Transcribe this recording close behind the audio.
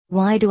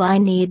Why do I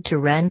need to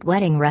rent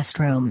wedding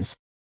restrooms?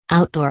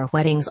 Outdoor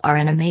weddings are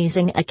an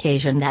amazing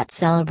occasion that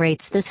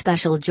celebrates the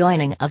special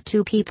joining of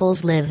two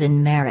people's lives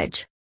in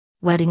marriage.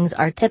 Weddings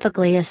are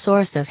typically a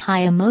source of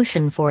high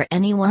emotion for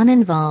anyone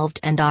involved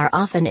and are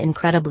often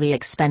incredibly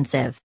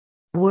expensive.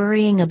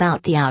 Worrying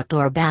about the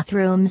outdoor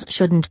bathrooms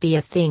shouldn't be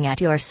a thing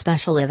at your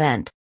special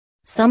event.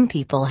 Some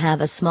people have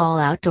a small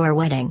outdoor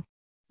wedding.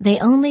 They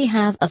only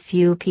have a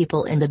few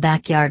people in the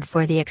backyard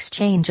for the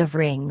exchange of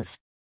rings.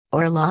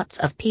 Or lots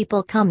of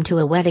people come to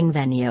a wedding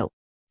venue.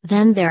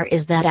 Then there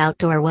is that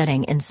outdoor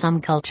wedding in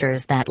some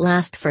cultures that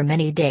last for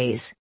many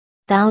days.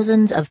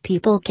 Thousands of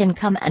people can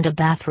come and a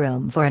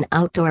bathroom for an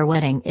outdoor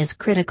wedding is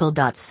critical.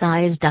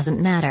 Size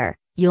doesn't matter,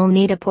 you'll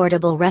need a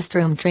portable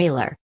restroom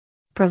trailer.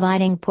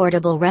 Providing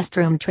portable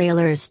restroom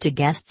trailers to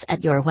guests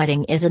at your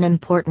wedding is an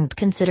important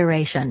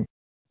consideration.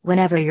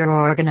 Whenever you're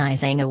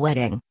organizing a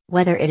wedding,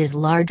 whether it is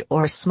large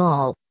or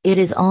small, it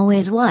is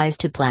always wise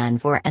to plan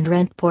for and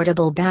rent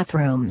portable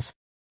bathrooms.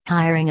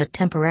 Hiring a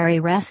temporary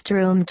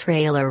restroom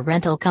trailer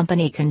rental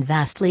company can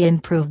vastly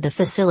improve the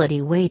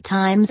facility wait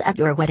times at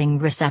your wedding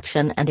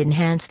reception and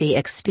enhance the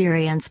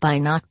experience by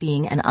not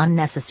being an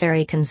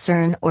unnecessary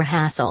concern or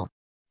hassle.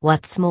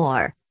 What's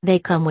more, they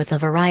come with a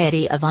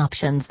variety of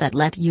options that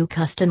let you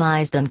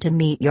customize them to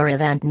meet your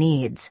event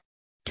needs.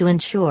 To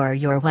ensure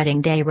your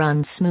wedding day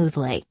runs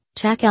smoothly,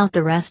 check out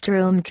the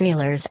restroom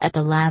trailers at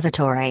the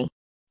Lavatory.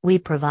 We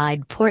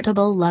provide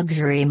portable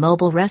luxury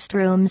mobile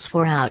restrooms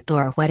for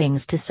outdoor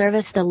weddings to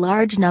service the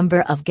large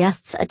number of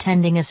guests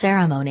attending a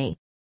ceremony.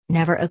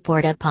 Never a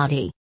porta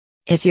potty.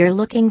 If you're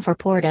looking for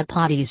porta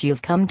potties,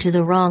 you've come to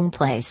the wrong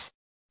place.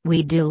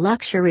 We do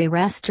luxury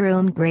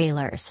restroom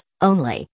trailers only.